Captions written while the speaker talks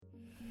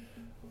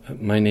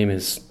My name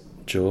is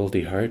Joel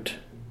DeHart,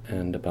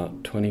 and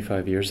about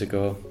 25 years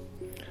ago,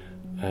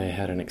 I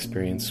had an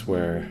experience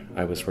where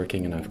I was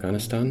working in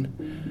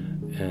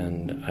Afghanistan,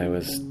 and I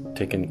was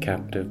taken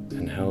captive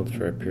and held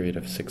for a period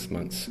of 6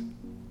 months.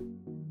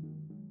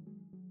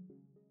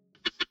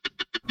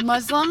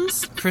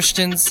 Muslims,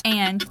 Christians,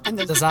 and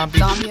the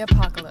zombie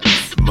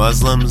apocalypse.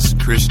 Muslims,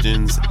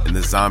 Christians, and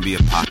the zombie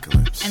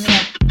apocalypse. And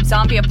the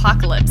zombie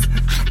apocalypse.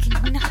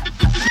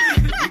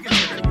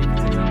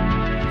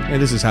 Hey,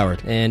 this is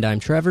Howard. And I'm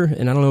Trevor,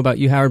 and I don't know about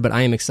you, Howard, but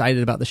I am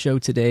excited about the show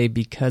today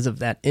because of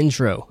that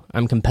intro.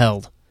 I'm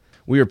compelled.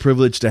 We are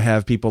privileged to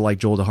have people like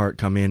Joel DeHart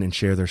come in and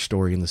share their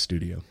story in the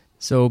studio.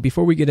 So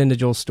before we get into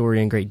Joel's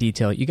story in great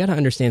detail, you got to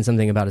understand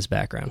something about his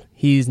background.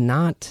 He's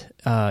not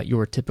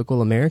your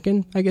typical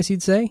American, I guess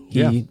you'd say.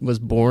 He was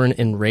born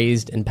and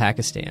raised in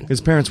Pakistan.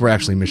 His parents were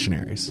actually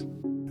missionaries.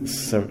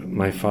 So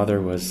my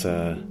father was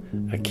a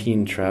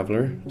keen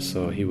traveler,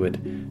 so he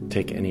would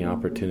take any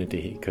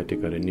opportunity he could to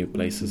go to new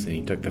places, and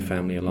he took the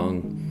family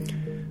along.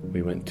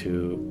 We went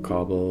to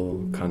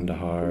Kabul,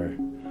 Kandahar,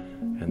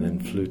 and then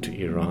flew to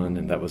Iran,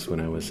 and that was when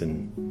I was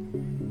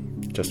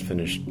just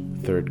finished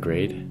 3rd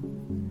grade.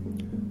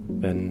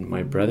 Then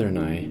my brother and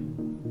I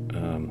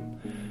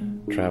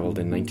traveled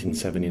in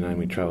 1979.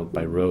 We traveled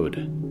by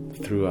road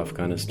through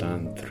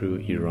Afghanistan, through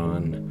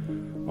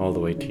Iran, all the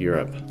way to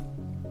Europe.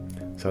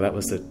 So that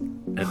was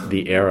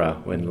the era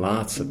when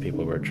lots of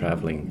people were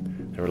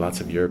traveling. There were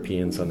lots of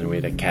Europeans on their way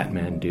to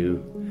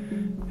Kathmandu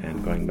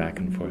and going back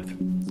and forth.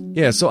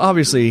 Yeah, so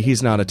obviously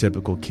he's not a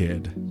typical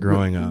kid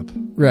growing up.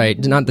 Right,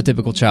 not the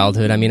typical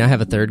childhood. I mean, I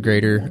have a 3rd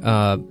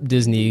grader.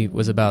 Disney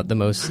was about the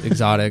most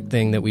exotic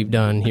thing that we've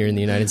done here in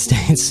the United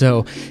States.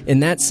 So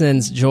in that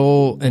sense,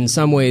 Joel in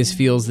some ways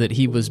feels that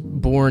he was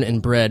born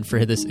and bred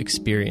for this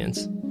experience.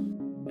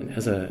 And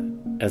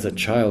as a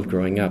child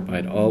growing up,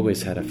 I'd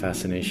always had a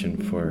fascination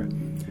for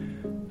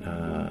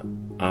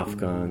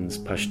Afghans,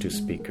 Pashto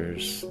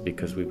speakers,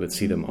 because we would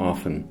see them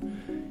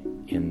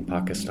often in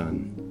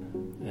Pakistan.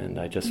 And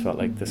I just felt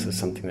like this is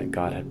something that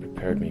God had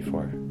prepared me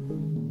for.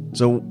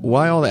 So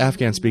why all the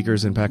Afghan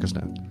speakers in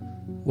Pakistan?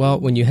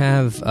 Well, when you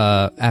have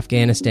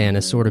Afghanistan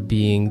as sort of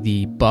being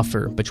the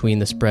buffer between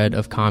the spread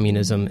of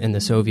communism and the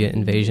Soviet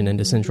invasion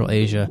into Central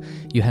Asia,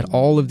 you had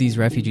all of these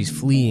refugees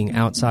fleeing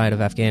outside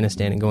of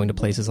Afghanistan and going to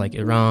places like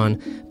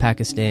Iran,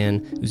 Pakistan,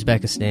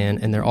 Uzbekistan,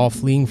 and they're all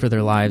fleeing for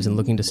their lives and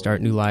looking to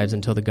start new lives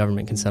until the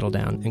government can settle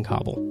down in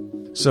Kabul.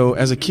 So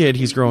as a kid,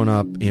 he's growing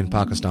up in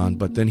Pakistan,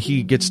 but then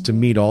he gets to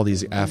meet all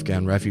these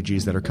Afghan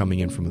refugees that are coming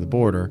in from the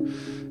border,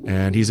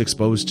 and he's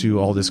exposed to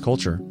all this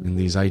culture and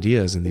these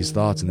ideas and these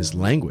thoughts and this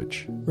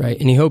language. Right,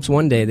 and he hopes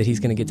one day that he's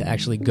going to get to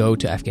actually go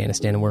to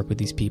Afghanistan and work with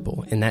these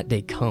people, and that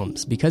day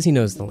comes. Because he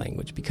knows the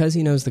language, because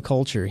he knows the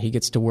culture, he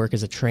gets to work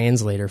as a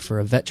translator for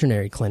a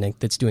veterinary clinic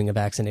that's doing a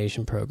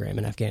vaccination program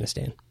in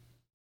Afghanistan.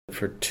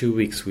 For 2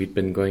 weeks, we'd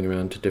been going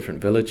around to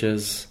different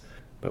villages,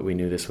 but we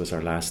knew this was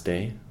our last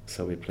day,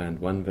 so we planned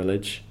one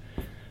village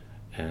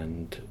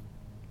and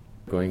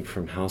going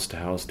from house to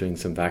house doing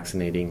some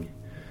vaccinating,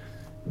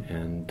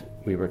 and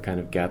we were kind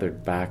of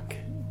gathered back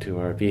to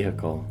our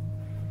vehicle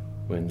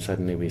when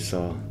suddenly we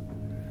saw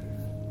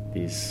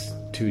these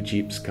 2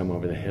 jeeps come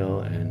over the hill,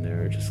 and they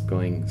were just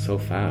going so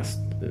fast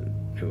that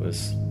it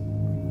was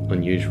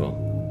unusual.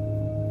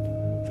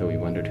 So we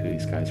wondered who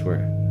these guys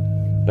were.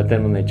 But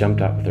then when they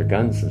jumped out with their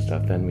guns and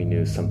stuff, then we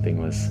knew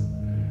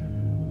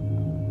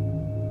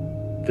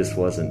this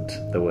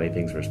wasn't the way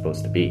things were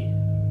supposed to be.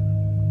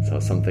 So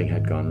something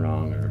had gone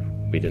wrong, or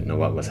we didn't know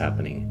what was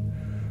happening.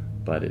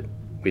 But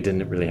we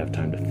didn't really have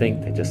time to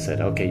think. They just said,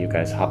 okay, you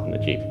guys hop in the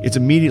Jeep. It's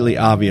immediately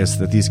obvious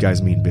that these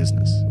guys mean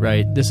business.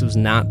 Right. This was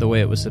not the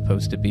way it was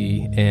supposed to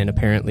be, and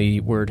apparently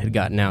word had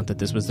gotten out that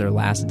this was their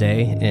last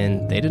day,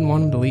 and they didn't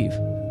want them to leave.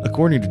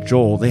 According to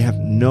Joel, they have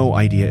no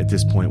idea at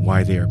this point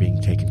why they are being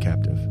taken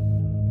captive.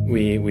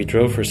 We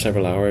drove for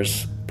several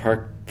hours,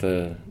 parked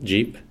the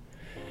Jeep,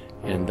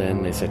 and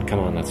then they said, come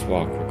on, let's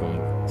walk, we're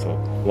going. So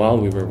while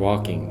we were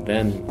walking,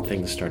 then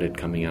things started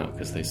coming out,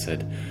 because they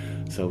said,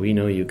 so we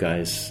know you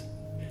guys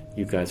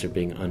are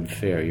being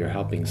unfair. You're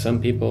helping some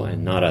people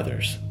and not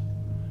others.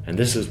 And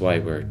this is why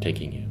we're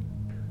taking you.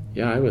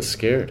 Yeah, I was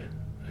scared.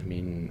 I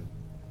mean,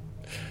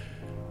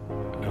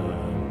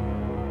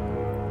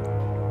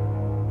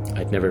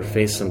 I'd never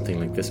faced something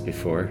like this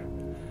before.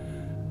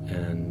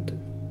 And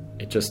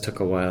it just took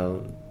a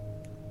while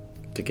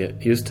to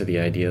get used to the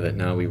idea that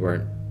now we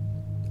weren't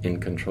in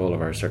control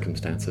of our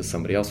circumstances,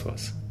 somebody else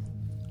was.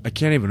 I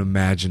can't even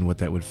imagine what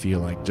that would feel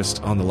like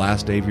just on the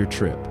last day of your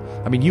trip.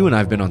 I mean, you and I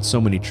have been on so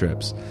many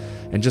trips,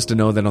 and just to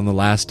know that on the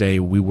last day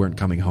we weren't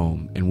coming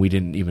home, and we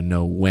didn't even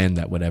know when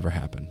that would ever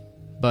happen.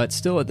 But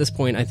still, at this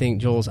point, I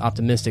think Joel's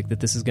optimistic that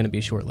this is going to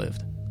be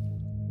short-lived.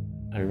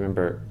 I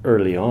remember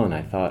early on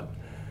I thought,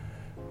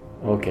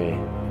 okay,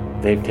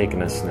 they've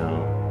taken us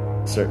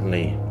now.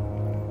 Certainly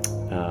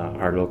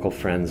our local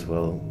friends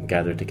will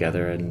gather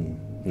together and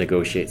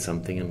negotiate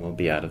something, and we'll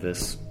be out of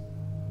this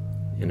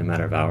in a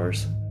matter of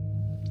hours.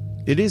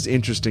 It is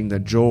interesting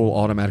that Joel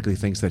automatically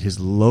thinks that his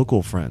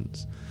local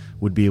friends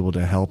would be able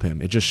to help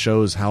him. It just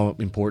shows how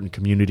important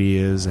community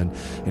is, and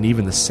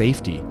even the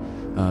safety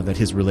that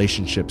his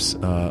relationships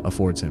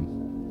affords him.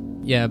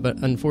 Yeah, but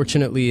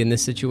unfortunately in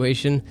this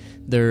situation,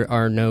 there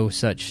are no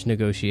such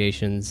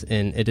negotiations,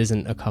 and it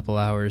isn't a couple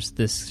hours.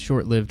 This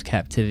short-lived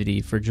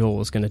captivity for Joel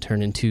is going to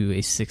turn into a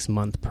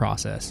 6-month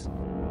process.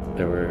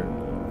 There were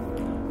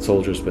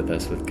soldiers with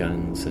us with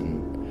guns,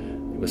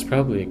 and it was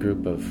probably a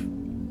group of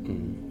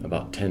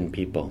about 10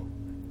 people.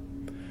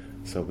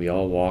 So we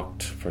all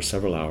walked for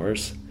several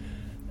hours,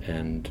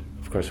 and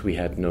of course we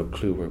had no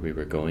clue where we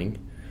were going,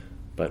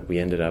 but we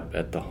ended up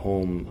at the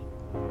home,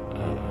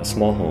 a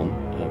small home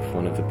of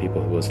one of the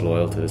people who was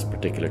loyal to this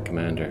particular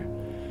commander.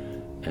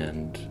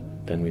 And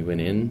then we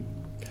went in.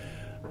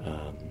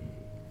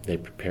 They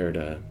prepared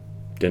a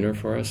dinner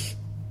for us,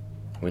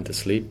 went to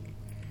sleep.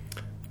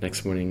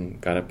 Next morning,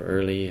 got up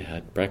early,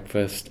 had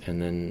breakfast,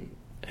 and then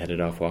headed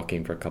off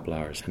walking for a couple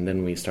hours. And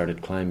then we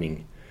started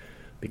climbing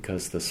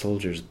because the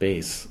soldiers'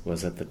 base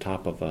was at the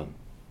top of a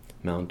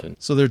mountain.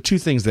 So there are two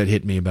things that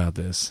hit me about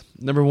this.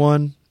 Number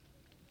one,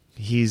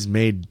 he's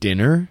made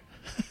dinner.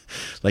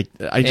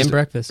 And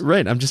breakfast.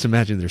 Right. I'm just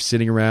imagining they're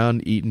sitting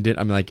around eating dinner.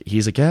 I'm like,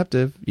 he's a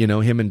captive.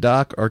 Him and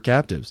Doc are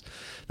captives.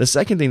 The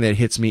second thing that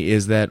hits me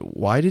is that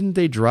why didn't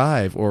they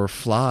drive or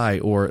fly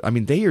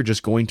they are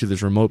just going to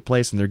this remote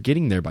place and they're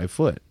getting there by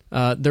foot.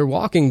 They're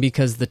walking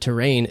because the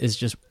terrain is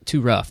just too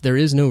rough. There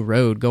is no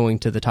road going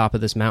to the top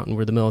of this mountain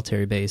where the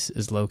military base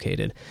is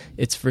located.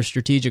 It's for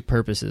strategic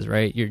purposes,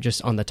 right? You're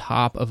just on the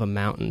top of a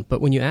mountain. But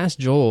when you ask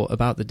Joel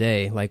about the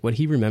day, like what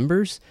he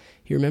remembers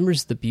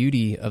the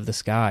beauty of the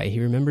sky.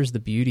 He remembers the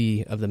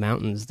beauty of the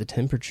mountains, the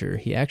temperature.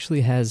 He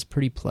actually has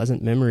pretty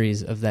pleasant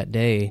memories of that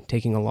day,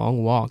 taking a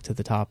long walk to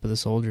the top of the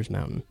Soldiers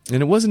Mountain.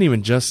 And it wasn't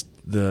even just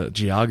the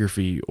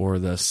geography or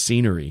the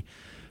scenery.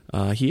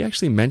 He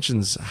actually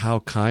mentions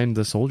how kind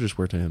the soldiers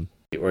were to him.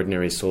 The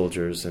ordinary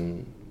soldiers,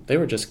 and they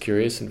were just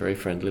curious and very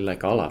friendly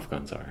like all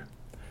Afghans are.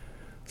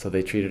 So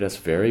they treated us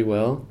very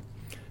well,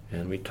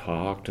 and we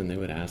talked, and they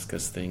would ask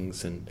us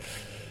things,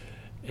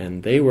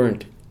 and they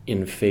weren't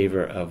in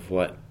favor of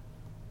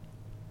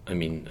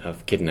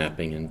of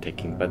kidnapping and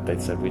taking, but they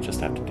said we just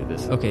have to do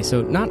this. Okay,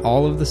 so not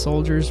all of the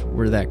soldiers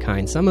were that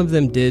kind. Some of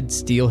them did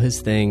steal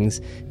his things,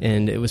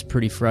 and it was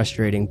pretty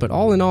frustrating. But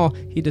all in all,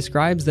 he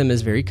describes them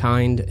as very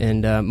kind,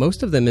 and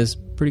most of them as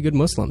pretty good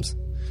Muslims.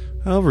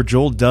 However,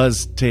 Joel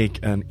does take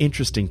an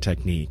interesting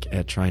technique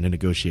at trying to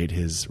negotiate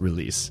his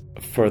release.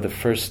 For the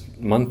first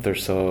month or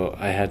so,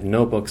 I had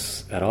no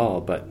books at all,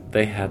 but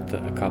they had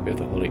a copy of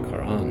the Holy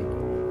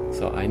Quran.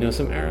 So I know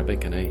some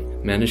Arabic, and I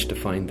managed to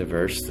find the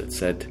verse that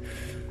said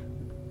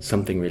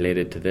something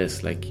related to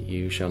this, like,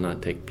 you shall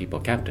not take people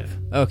captive.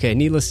 Okay,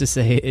 needless to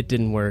say, it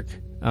didn't work.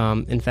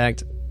 In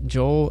fact,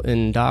 Joel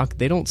and Doc,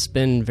 they don't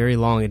spend very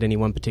long at any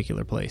one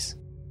particular place.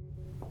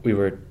 We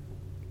were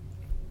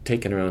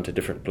taken around to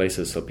different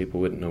places so people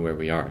wouldn't know where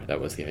we are.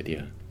 That was the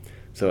idea.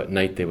 So at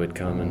night they would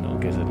come and,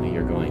 okay, suddenly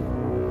you're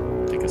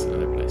going, take us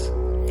another place.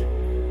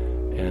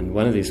 And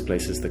one of these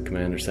places, the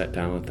commander sat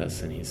down with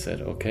us and he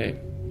said, okay,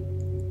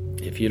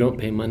 if you don't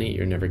pay money,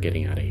 you're never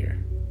getting out of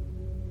here.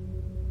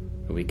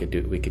 We could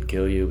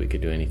kill you, we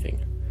could do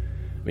anything.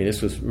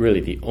 This was really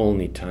the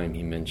only time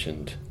he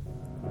mentioned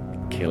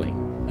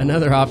killing.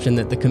 Another option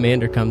that the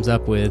commander comes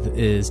up with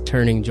is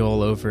turning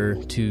Joel over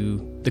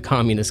to the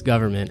communist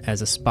government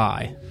as a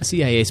spy, a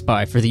CIA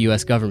spy for the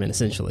U.S. government,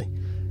 essentially.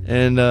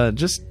 And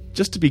just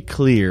to be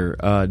clear,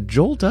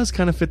 Joel does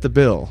kind of fit the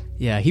bill.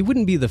 Yeah, he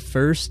wouldn't be the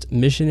first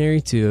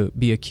missionary to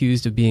be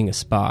accused of being a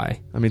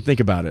spy. Think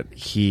about it.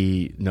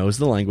 He knows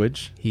the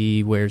language.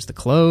 He wears the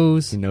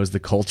clothes. He knows the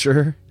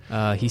culture.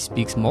 He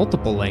speaks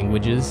multiple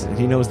languages. And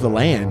he knows the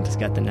land. He's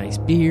got the nice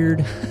beard.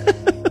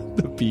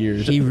 The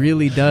beard. He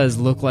really does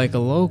look like a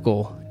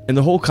local. And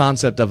the whole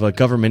concept of a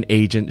government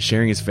agent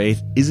sharing his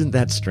faith, isn't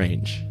that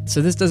strange?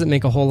 So this doesn't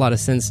make a whole lot of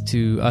sense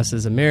to us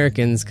as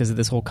Americans because of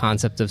this whole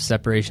concept of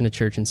separation of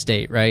church and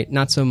state, right?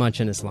 Not so much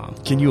in Islam.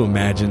 Can you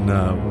imagine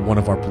one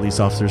of our police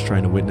officers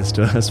trying to witness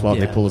to us while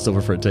they pull us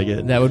over for a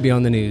ticket? That would be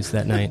on the news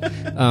that night.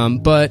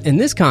 But in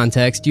this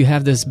context, you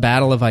have this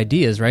battle of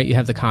ideas, right? You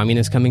have the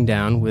communists coming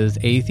down with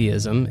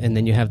atheism, and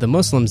then you have the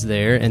Muslims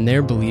there and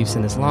their beliefs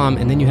in Islam,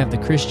 and then you have the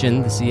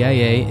Christian, the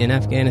CIA in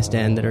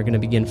Afghanistan that are going to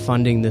begin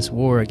funding this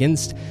war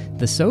against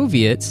the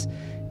Soviets,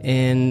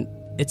 and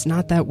it's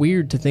not that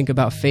weird to think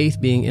about faith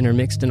being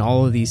intermixed in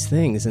all of these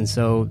things. And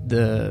so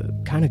the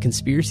kind of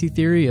conspiracy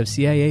theory of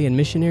CIA and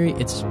missionary,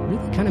 it's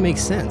really kind of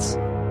makes sense.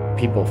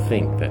 People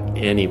think that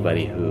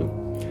anybody who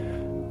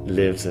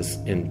lives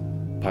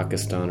in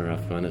Pakistan or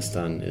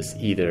Afghanistan is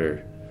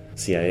either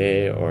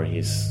CIA or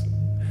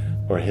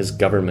his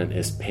government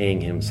is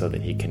paying him so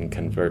that he can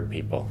convert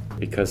people,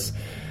 because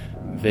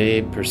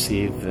they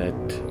perceive that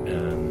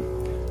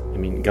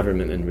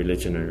government and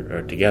religion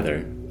are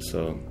together.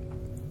 So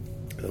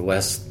the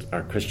West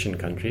are Christian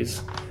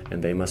countries,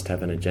 and they must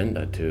have an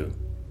agenda to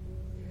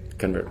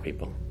convert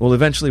people. Well,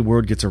 eventually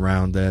word gets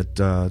around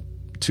that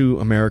 2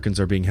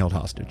 Americans are being held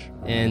hostage.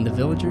 And the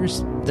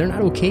villagers, they're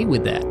not okay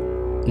with that,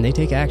 and they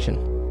take action.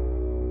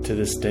 To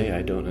this day,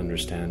 I don't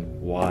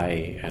understand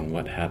why and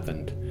what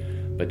happened.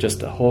 But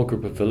just a whole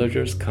group of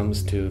villagers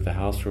comes to the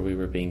house where we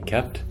were being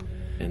kept,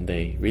 and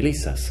they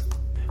release us.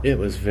 It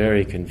was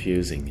very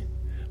confusing.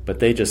 But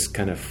they just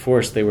kind of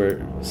forced, they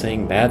were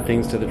saying bad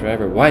things to the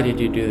driver. Why did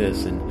you do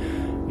this?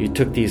 And you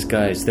took these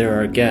guys. They're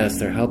our guests.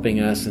 They're helping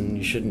us, and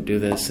you shouldn't do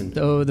this. And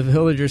so the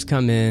villagers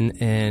come in,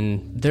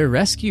 and they're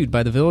rescued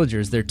by the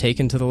villagers. They're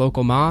taken to the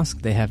local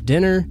mosque. They have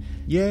dinner.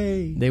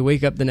 Yay! They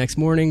wake up the next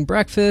morning,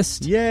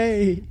 breakfast.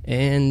 Yay!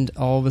 And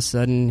all of a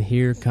sudden,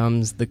 here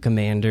comes the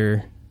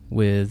commander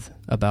with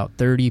about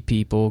 30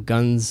 people,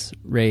 guns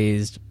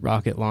raised,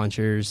 rocket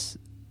launchers.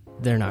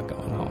 They're not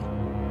going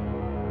home.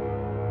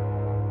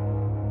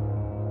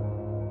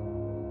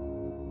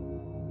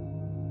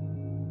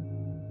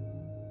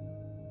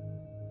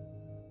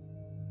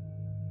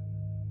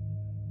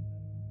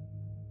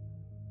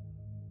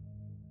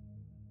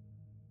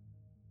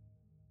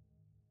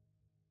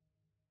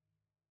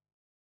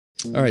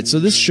 All right, so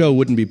this show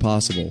wouldn't be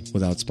possible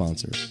without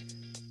sponsors.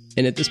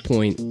 And at this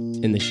point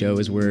in the show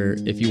is where,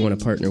 if you want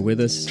to partner with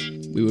us,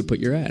 we would put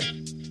your ad.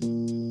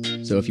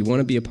 So if you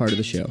want to be a part of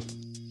the show,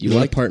 you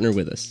want to partner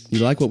with us, You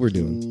like what we're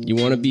doing. you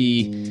want to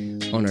be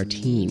on our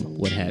team,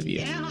 what have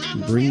you,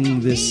 Bring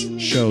this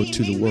show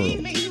to the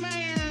world.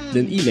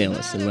 then email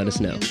us and let us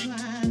know.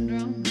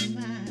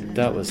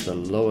 that was the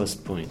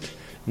lowest point.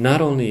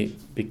 Not only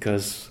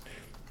because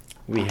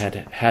we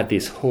had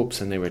these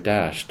hopes and they were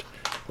dashed,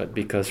 but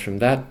because from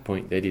that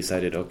point they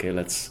decided, okay,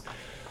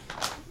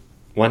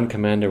 one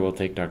commander will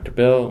take Dr.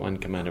 Bill, one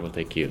commander will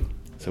take you.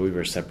 So we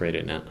were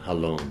separated now,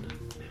 alone.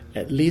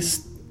 At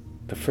least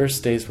the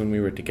first days when we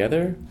were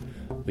together,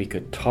 we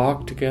could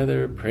talk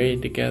together, pray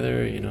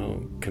together,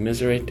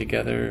 commiserate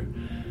together,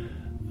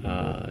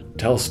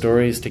 tell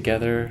stories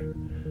together.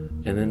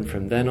 And then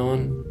from then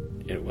on,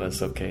 it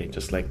was okay.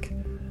 Just like,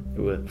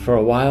 for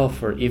a while,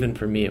 even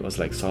for me, it was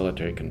like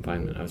solitary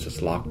confinement. I was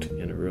just locked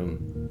in a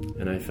room.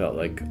 And I felt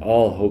like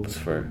all hopes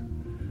for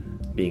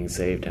being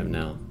saved have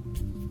now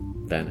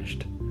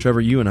vanished.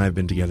 Trevor, you and I have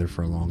been together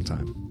for a long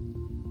time.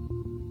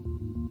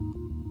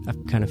 I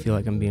kind of feel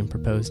like I'm being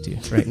proposed to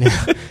right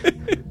now.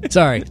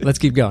 Sorry, let's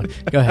keep going.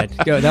 Go ahead.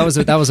 Go. That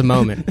was a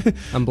moment.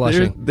 I'm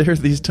blushing. There are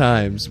these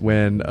times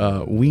when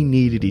we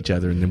needed each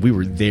other, and then we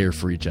were there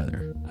for each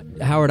other.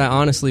 Howard, I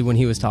honestly, when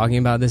he was talking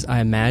about this, I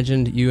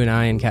imagined you and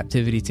I in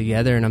captivity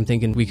together, and I'm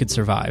thinking we could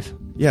survive.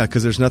 Yeah,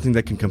 because there's nothing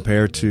that can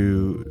compare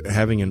to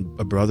having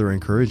a brother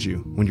encourage you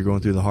when you're going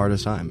through the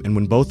hardest time. And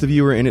when both of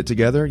you are in it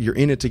together, you're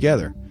in it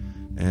together.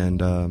 And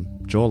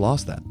Joel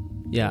lost that.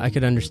 Yeah, I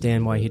could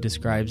understand why he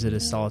describes it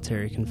as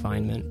solitary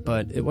confinement,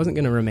 but it wasn't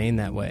going to remain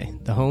that way.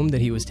 The home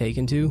that he was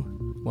taken to,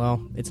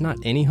 well, it's not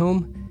any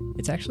home.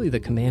 It's actually the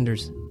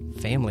commander's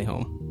family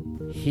home.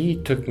 He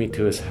took me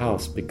to his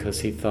house because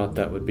he thought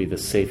that would be the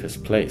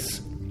safest place,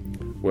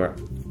 where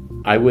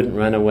I wouldn't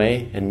run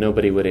away and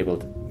nobody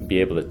would be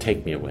able to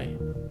take me away.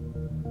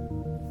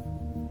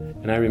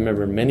 And I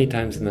remember many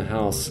times in the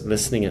house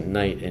listening at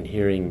night and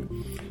hearing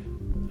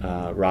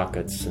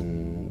rockets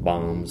and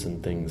bombs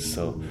and things.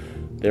 So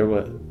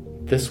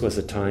this was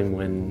a time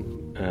when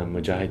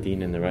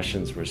Mujahideen and the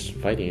Russians were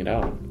fighting it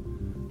out.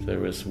 So there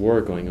was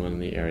war going on in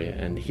the area,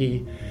 and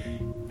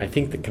I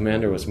think the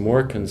commander was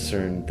more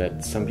concerned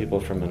that some people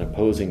from an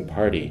opposing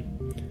party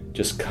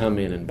just come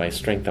in and by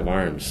strength of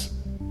arms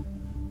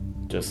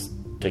just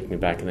take me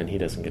back, and then he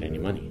doesn't get any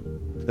money.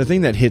 The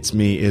thing that hits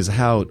me is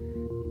how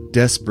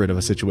desperate of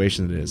a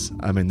situation it is.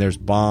 I mean, there's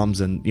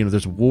bombs and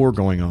there's war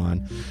going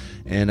on,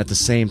 and at the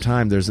same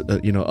time there's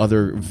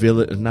other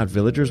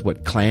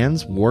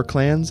clans, war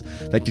clans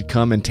that could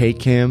come and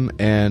take him,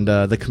 and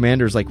the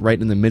commander's like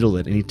right in the middle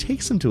of it, and he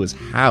takes him to his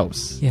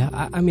house. Yeah,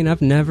 I mean,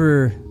 I've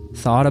never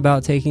thought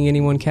about taking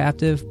anyone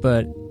captive,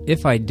 but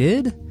if I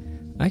did,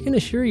 I can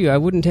assure you I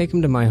wouldn't take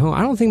him to my home.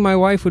 I don't think my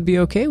wife would be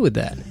okay with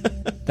that.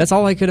 That's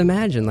all I could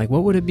imagine. Like,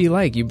 what would it be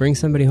like? You bring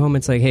somebody home,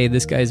 it's like, hey,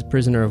 this guy's a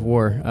prisoner of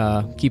war,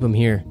 keep him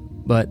here.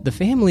 But the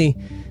family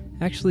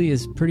actually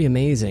is pretty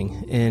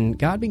amazing, and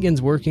God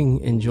begins working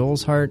in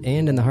Joel's heart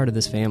and in the heart of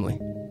this family.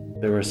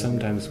 There were some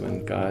times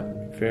when God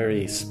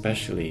very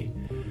specially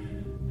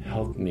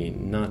helped me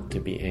not to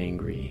be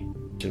angry.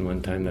 And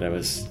one time that I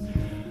was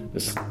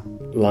just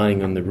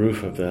lying on the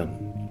roof of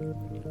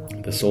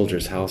the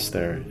soldier's house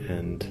there,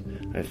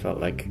 and I felt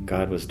like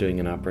God was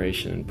doing an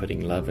operation and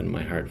putting love in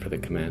my heart for the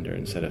commander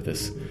instead of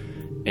this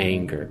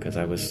anger, because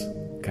I was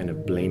kind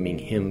of blaming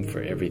him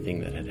for everything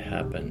that had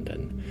happened,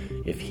 and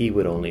if he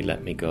would only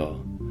let me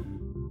go.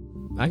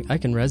 I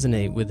can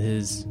resonate with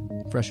his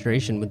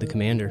frustration with the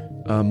commander.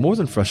 More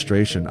than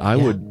frustration, I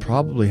would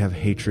probably have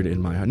hatred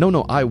in my heart.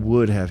 No, I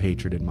would have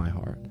hatred in my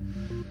heart.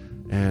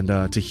 And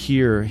to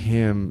hear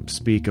him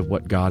speak of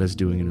what God is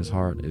doing in his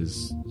heart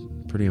is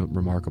pretty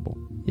remarkable.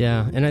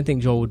 Yeah, and I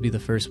think Joel would be the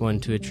first one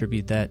to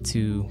attribute that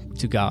to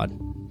God,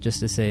 just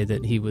to say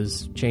that he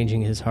was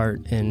changing his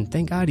heart. And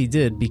thank God he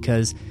did,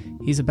 because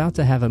he's about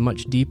to have a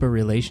much deeper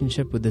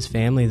relationship with this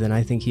family than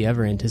I think he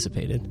ever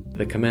anticipated.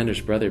 The commander's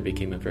brother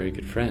became a very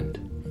good friend.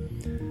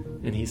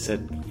 And he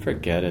said,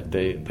 forget it,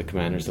 the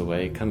commander's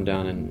away, come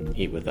down and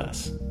eat with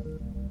us.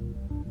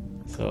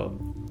 So,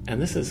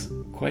 and this is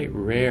quite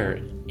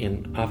rare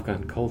in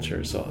Afghan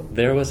culture. So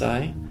there was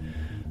I,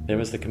 there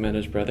was the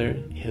commander's brother,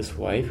 his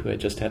wife who had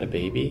just had a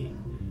baby,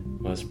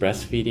 was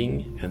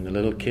breastfeeding, and the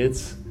little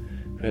kids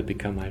who had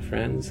become my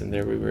friends, and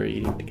there we were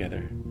eating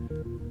together.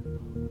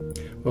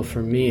 Well,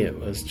 for me, it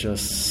was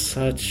just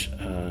such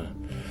a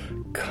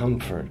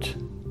comfort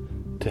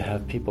to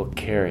have people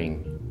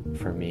caring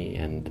for me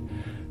and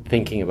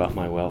thinking about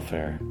my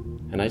welfare.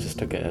 And I just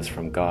took it as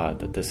from God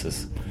that this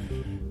is,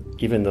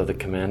 even though the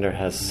commander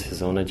has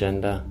his own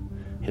agenda,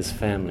 his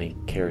family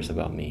cares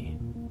about me.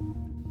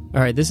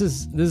 All right, this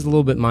is a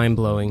little bit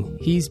mind-blowing.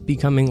 He's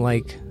becoming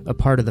like a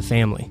part of the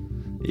family.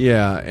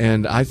 Yeah,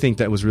 and I think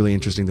that was really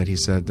interesting that he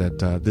said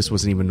that this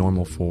wasn't even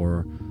normal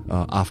for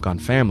Afghan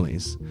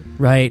families.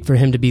 Right, for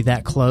him to be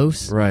that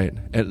close. Right.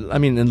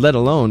 And let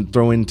alone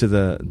throw into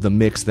the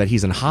mix that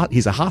he's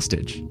a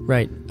hostage.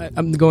 Right.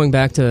 I'm going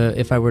back to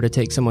if I were to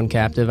take someone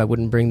captive, I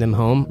wouldn't bring them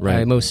home. Right.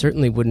 I most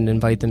certainly wouldn't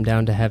invite them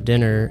down to have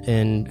dinner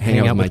and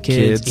hang out with with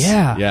kids.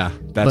 Yeah. Yeah,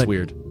 that's But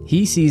weird.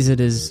 He sees it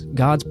as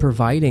God's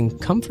providing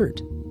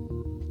comfort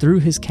through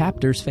his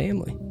captor's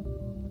family.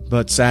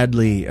 But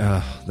sadly,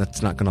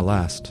 that's not going to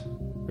last.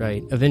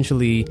 Right.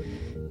 Eventually,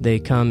 they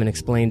come and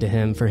explain to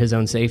him for his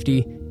own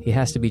safety, he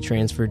has to be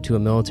transferred to a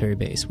military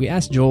base. We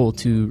asked Joel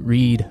to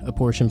read a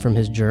portion from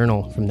his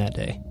journal from that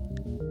day.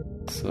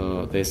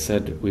 So they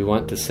said, we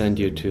want to send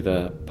you to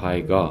the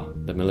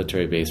Paiga, the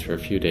military base, for a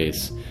few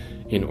days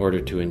in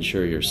order to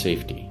ensure your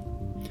safety.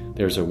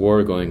 There's a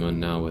war going on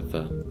now with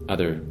the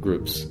other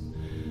groups.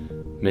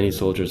 Many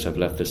soldiers have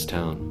left this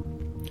town.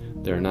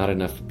 There are not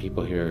enough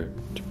people here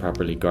to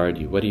properly guard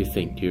you. What do you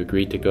think? Do you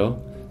agree to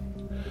go?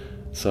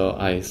 So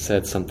I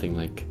said something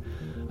like,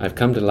 I've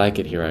come to like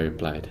it here, I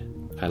replied.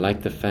 I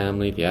like the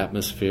family, the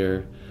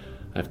atmosphere.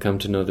 I've come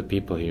to know the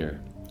people here.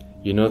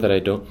 You know that I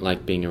don't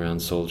like being around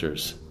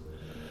soldiers.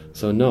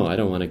 So no, I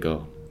don't want to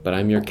go. But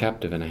I'm your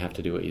captive and I have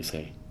to do what you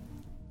say.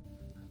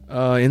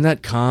 In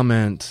that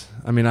comment,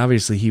 I mean,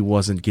 obviously he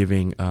wasn't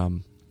giving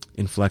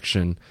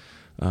inflection,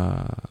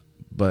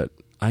 but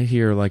I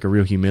hear like a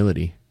real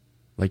humility.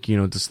 Like, you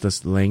know,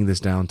 just laying this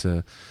down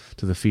to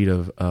the feet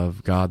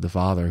of God the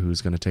Father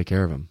who's going to take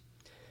care of him.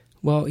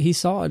 Well, he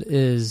saw it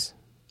as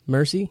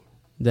mercy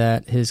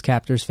that his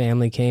captor's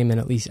family came and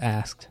at least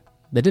asked.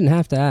 They didn't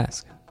have to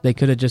ask. They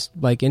could have just,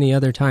 like any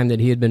other time that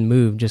he had been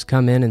moved, just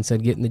come in and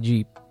said, get in the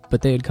Jeep.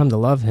 But they had come to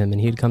love him and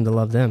he had come to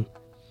love them.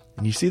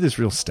 And you see this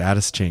real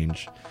status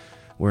change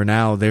where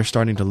now they're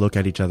starting to look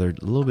at each other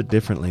a little bit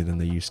differently than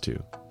they used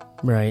to.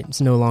 Right. It's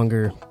no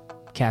longer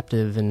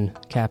captive and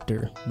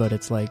captor, but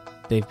it's like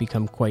they've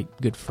become quite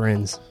good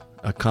friends.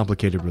 A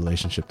complicated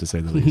relationship, to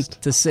say the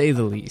least. To say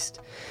the least.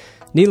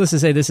 Needless to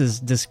say, this is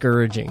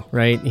discouraging,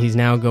 right? He's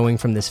now going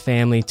from this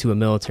family to a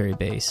military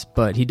base,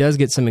 but he does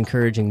get some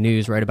encouraging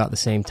news right about the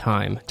same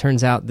time.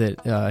 Turns out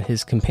that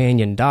his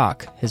companion,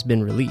 Doc, has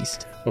been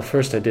released. Well,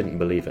 first I didn't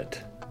believe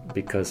it,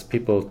 because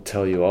people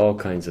tell you all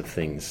kinds of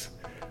things.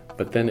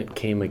 But then it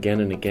came again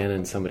and again,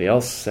 and somebody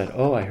else said,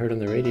 oh, I heard on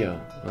the radio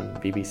on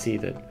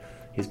BBC that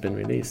he's been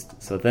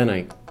released. So then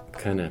I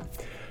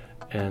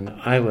and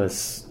I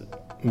was,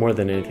 more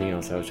than anything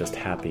else, I was just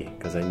happy,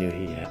 because I knew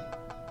he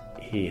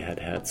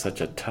had such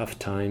a tough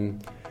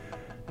time,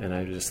 and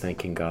I was just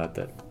thanking God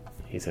that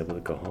he's able to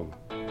go home.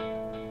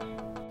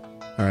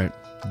 All right.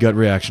 Gut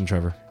reaction,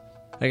 Trevor.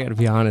 I gotta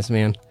be honest,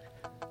 man.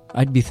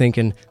 I'd be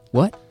thinking,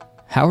 what?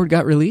 Howard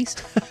got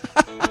released?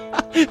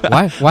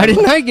 Why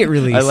didn't I get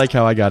released? I like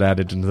how I got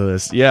added into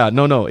this. Yeah,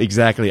 no,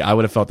 exactly. I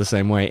would have felt the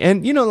same way.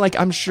 And, you know, like,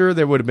 I'm sure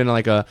there would have been,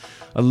 like, a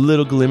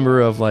little glimmer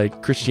of,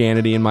 like,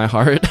 Christianity in my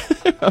heart.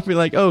 I'd be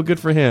like, oh, good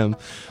for him.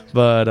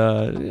 But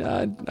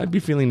I'd be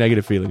feeling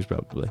negative feelings,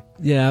 probably.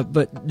 Yeah,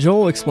 but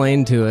Joel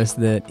explained to us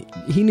that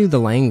he knew the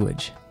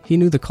language. He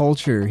knew the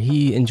culture.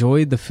 He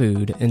enjoyed the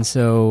food. And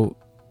so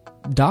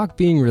Doc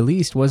being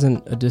released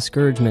wasn't a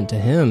discouragement to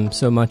him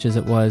so much as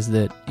it was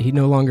that he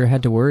no longer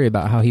had to worry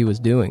about how he was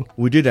doing.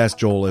 We did ask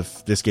Joel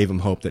if this gave him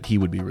hope that he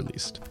would be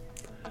released.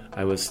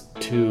 I was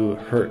too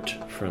hurt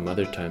from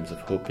other times of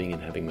hoping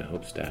and having my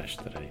hopes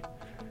dashed that I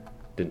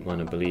didn't want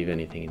to believe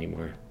anything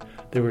anymore.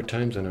 There were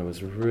times when I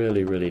was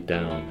really, really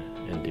down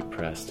and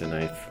depressed, and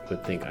I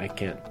would think, I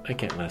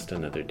can't last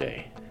another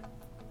day.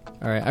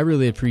 All right, I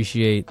really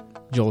appreciate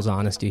Joel's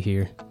honesty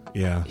here.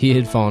 Yeah. He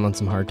had fallen on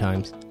some hard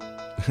times.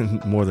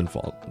 More than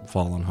fall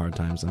on hard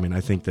times. I mean,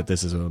 I think that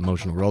this is an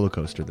emotional roller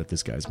coaster that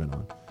this guy's been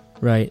on.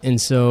 Right, and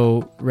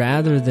so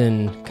rather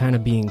than kind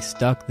of being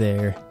stuck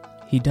there,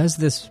 he does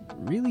this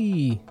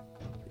really,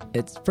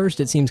 at first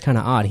it seems kind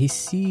of odd. He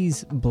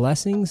sees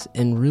blessings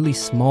in really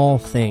small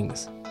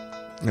things.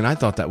 And I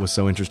thought that was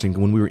so interesting.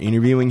 When we were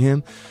interviewing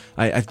him,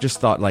 I just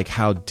thought like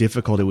how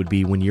difficult it would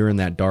be when you're in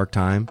that dark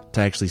time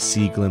to actually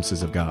see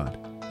glimpses of God.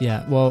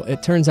 Yeah, well,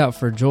 it turns out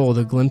for Joel,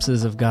 the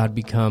glimpses of God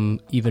become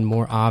even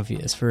more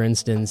obvious. For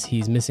instance,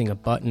 he's missing a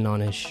button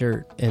on his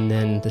shirt, and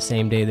then the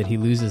same day that he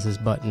loses his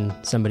button,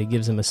 somebody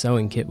gives him a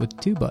sewing kit with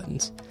 2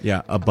 buttons.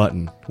 Yeah, a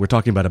button. We're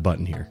talking about a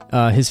button here.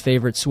 His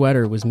favorite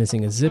sweater was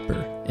missing a zipper,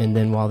 and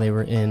then while they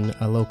were in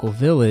a local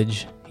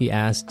village, he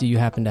asked, do you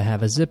happen to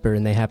have a zipper?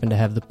 And they happen to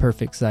have the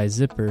perfect size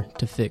zipper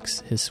to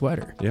fix his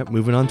sweater. Yep,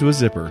 moving on to a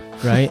zipper.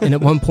 Right? And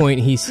at one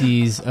point he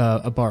sees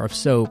a bar of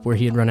soap where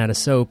he had run out of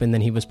soap, and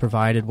then he was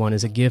provided one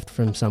as a gift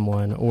from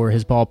someone, or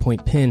his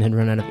ballpoint pen had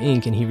run out of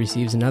ink and he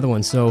receives another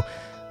one. So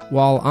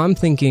while I'm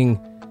thinking,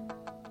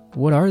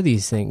 what are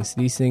these things?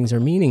 These things are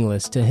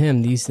meaningless. To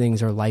him, these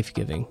things are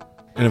life-giving.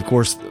 And of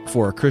course,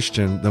 for a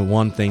Christian, the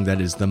one thing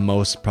that is the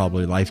most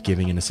probably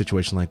life-giving in a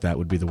situation like that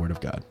would be the Word of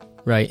God.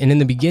 Right, and in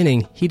the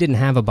beginning, he didn't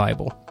have a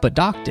Bible, but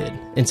Doc did.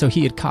 And so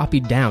he had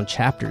copied down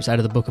chapters out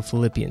of the book of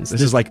Philippians.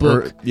 This is like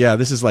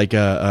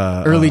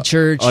early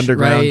church,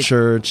 underground right?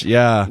 church,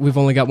 yeah. We've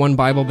only got one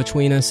Bible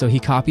between us, so he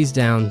copies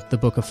down the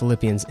book of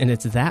Philippians. And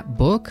it's that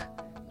book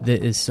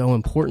that is so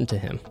important to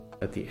him.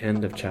 At the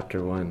end of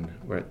chapter 1,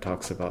 where Paul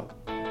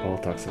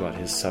talks about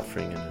his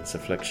suffering and his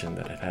affliction,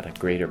 that it had a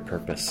greater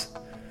purpose,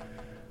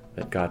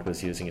 that God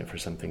was using it for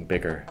something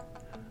bigger.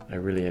 I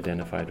really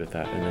identified with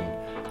that. And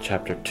then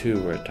chapter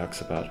 2, where it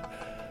talks about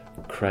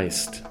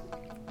Christ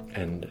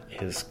and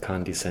his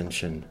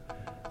condescension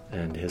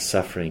and his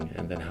suffering,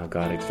 and then how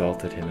God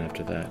exalted him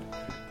after that.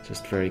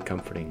 Just very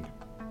comforting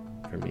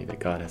for me that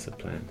God has a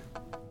plan.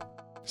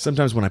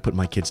 Sometimes when I put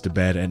my kids to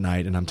bed at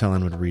night and I'm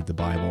telling them to read the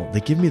Bible,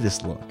 they give me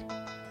this look.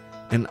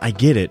 And I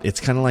get it. It's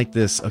kind of like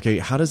this, okay,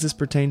 how does this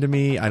pertain to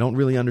me? I don't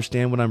really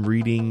understand what I'm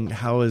reading.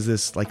 How is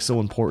this like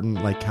so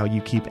important? Like how you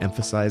keep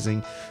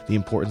emphasizing the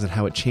importance and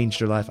how it changed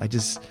your life. I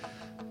just,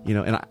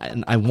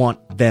 and I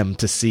want them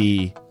to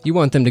see. You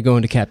want them to go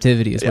into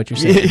captivity is what you're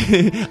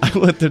saying. I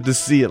want them to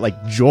see it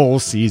like Joel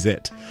sees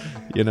it.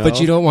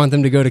 But you don't want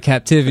them to go to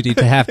captivity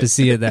to have to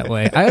see it that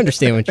way. I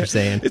understand what you're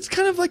saying. It's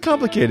kind of like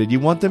complicated. You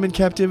want them in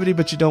captivity,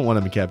 but you don't want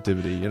them in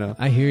captivity,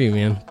 I hear you,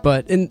 man.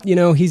 But,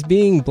 he's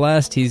being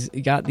blessed. He's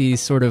got these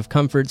sort of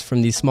comforts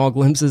from these small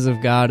glimpses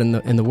of God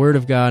and the Word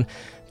of God.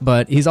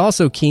 But he's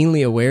also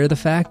keenly aware of the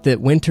fact that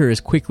winter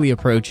is quickly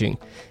approaching.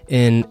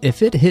 And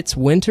if it hits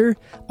winter,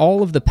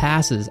 all of the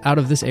passes out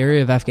of this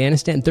area of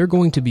Afghanistan, they're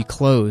going to be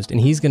closed, and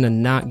he's going to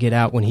not get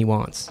out when he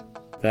wants.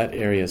 That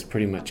area is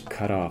pretty much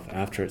cut off.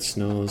 After it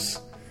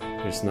snows,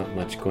 there's not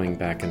much going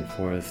back and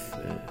forth.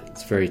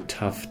 It's very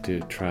tough to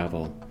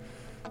travel.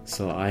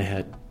 So I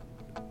had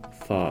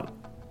thought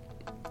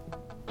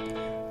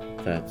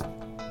that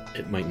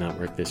it might not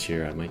work this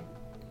year.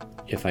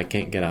 If I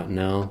can't get out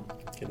now,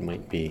 it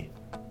might be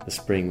the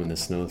spring when the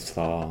snows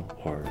thaw,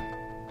 or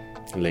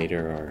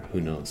later, or who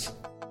knows.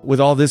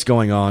 With all this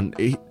going on,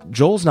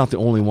 Joel's not the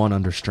only one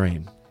under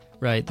strain.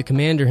 Right. The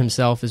commander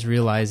himself is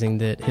realizing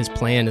that his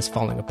plan is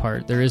falling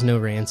apart. There is no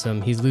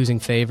ransom. He's losing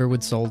favor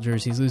with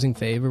soldiers. He's losing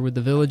favor with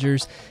the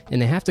villagers.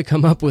 And they have to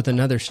come up with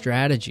another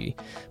strategy.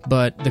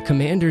 But the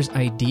commander's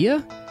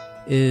idea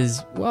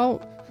is,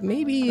 well,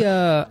 maybe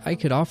I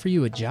could offer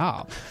you a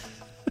job.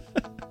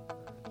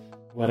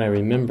 What I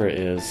remember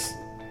is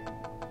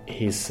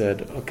he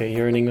said, okay,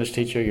 you're an English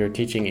teacher. You're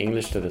teaching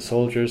English to the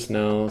soldiers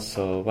now.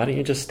 So why don't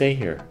you just stay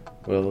here?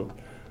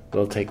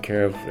 We'll take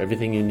care of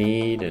everything you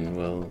need, and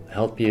we'll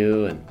help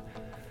you.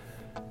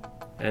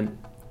 And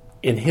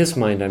in his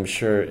mind, I'm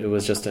sure it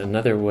was just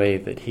another way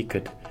that he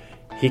could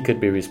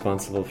be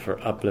responsible for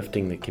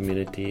uplifting the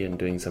community and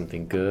doing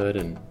something good,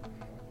 and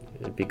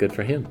it'd be good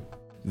for him.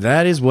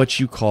 That is what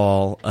you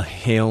call a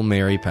Hail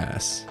Mary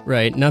pass.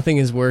 Right. Nothing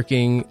is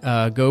working.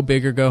 Go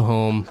big or go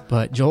home.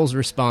 But Joel's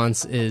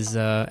response is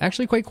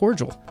actually quite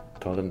cordial.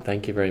 Told him,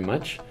 thank you very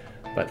much,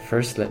 but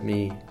first let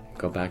me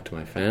go back to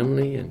my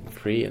family and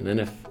free, and then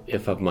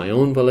if of my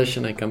own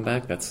volition I come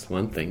back, that's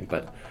one thing,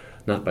 but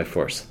not by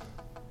force.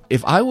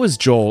 If I was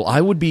Joel,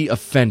 I would be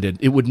offended.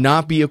 It would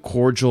not be a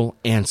cordial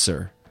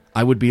answer.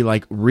 I would be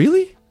like,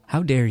 really?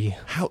 How dare you?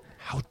 How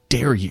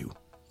dare you?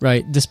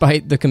 Right.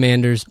 Despite the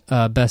commander's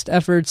best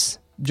efforts,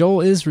 Joel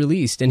is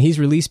released, and he's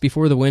released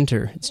before the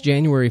winter. It's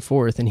January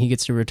 4th, and he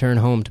gets to return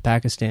home to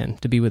Pakistan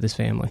to be with his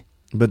family.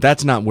 But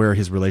that's not where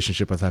his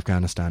relationship with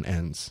Afghanistan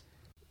ends.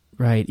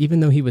 Right. Even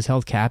though he was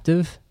held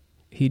captive,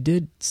 he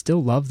did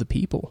still love the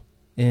people.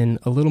 And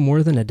a little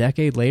more than a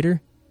decade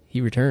later,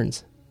 he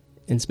returns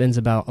and spends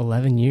about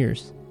 11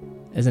 years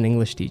as an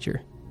English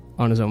teacher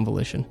on his own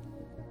volition.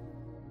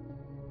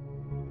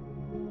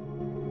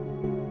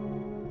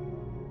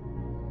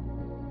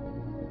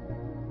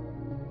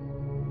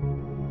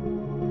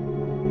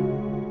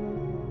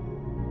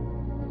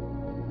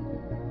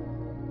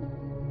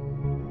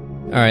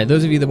 All right,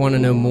 those of you that want to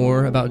know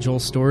more about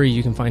Joel's story,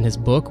 you can find his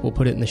book. We'll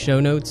put it in the show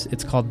notes.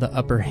 It's called The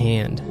Upper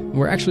Hand.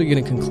 We're actually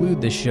going to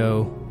conclude this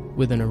show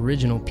with an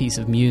original piece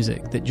of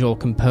music that Joel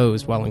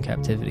composed while in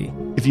captivity.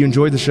 If you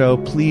enjoyed the show,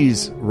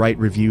 please write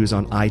reviews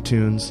on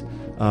iTunes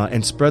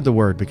and spread the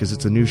word, because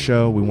it's a new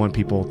show. We want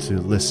people to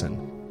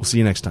listen. We'll see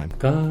you next time.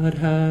 God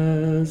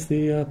has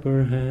the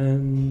upper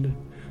hand,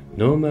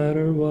 no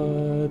matter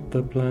what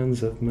the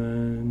plans of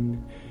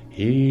man.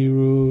 He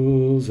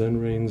rules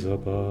and reigns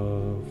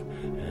above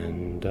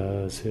and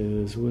does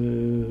his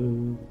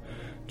will.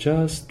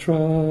 Just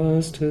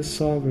trust his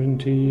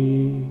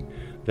sovereignty,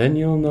 then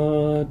you'll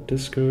not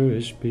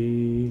discouraged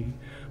be,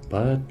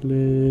 but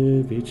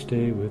live each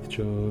day with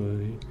joy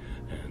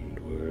and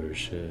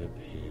worship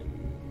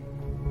him.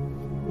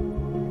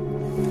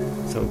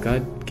 So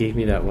God gave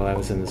me that while I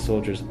was in the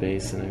soldiers'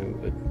 base, and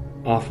I would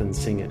often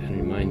sing it and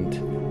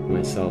remind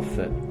myself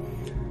that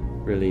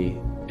really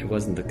it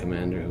wasn't the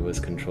commander who was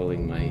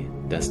controlling my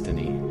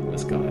destiny, it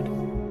was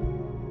God.